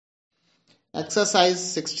Exercise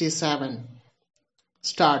 67.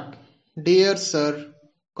 Start. Dear Sir,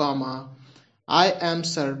 I am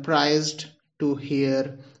surprised to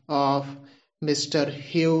hear of Mr.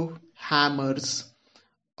 Hugh Hammer's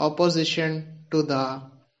opposition to the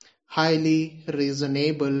highly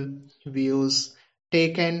reasonable views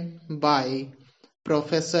taken by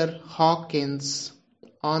Professor Hawkins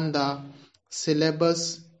on the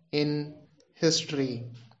syllabus in history.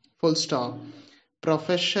 Full stop.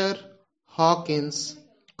 Professor Hawkins,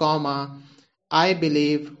 I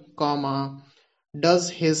believe, does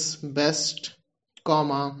his best,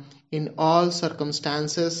 in all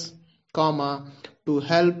circumstances, to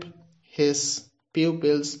help his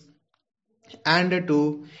pupils and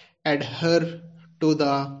to adhere to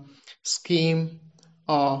the scheme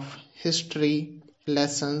of history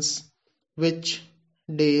lessons which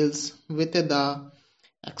deals with the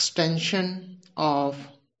extension of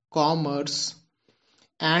commerce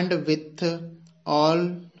and with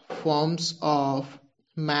all forms of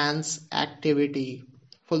man's activity.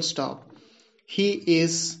 Full stop. He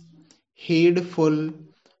is heedful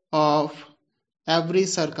of every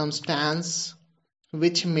circumstance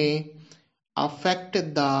which may affect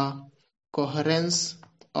the coherence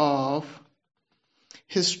of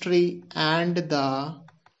history and the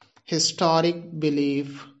historic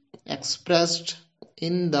belief expressed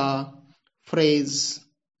in the phrase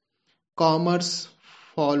 "commerce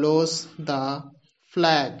follows the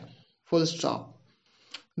flag". Full stop.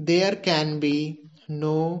 There can be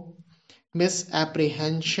no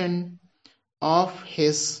misapprehension of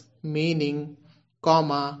his meaning,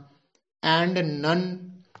 and none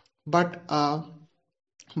but a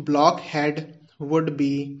blockhead would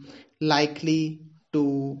be likely to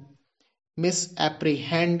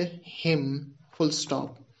misapprehend him. Full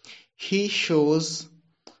stop. He shows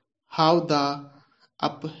how the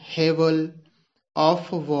upheaval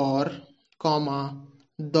of war,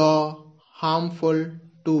 though harmful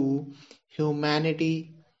to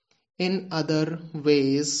humanity in other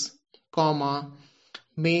ways,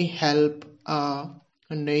 may help a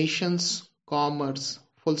nation's commerce.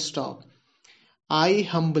 Full stop. I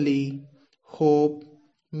humbly hope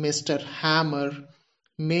Mr. Hammer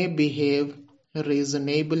may behave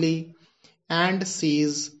reasonably and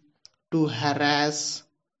cease to harass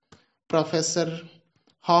Professor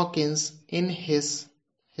Hawkins in his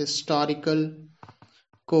historical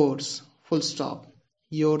course. Full stop.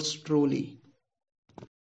 Yours truly.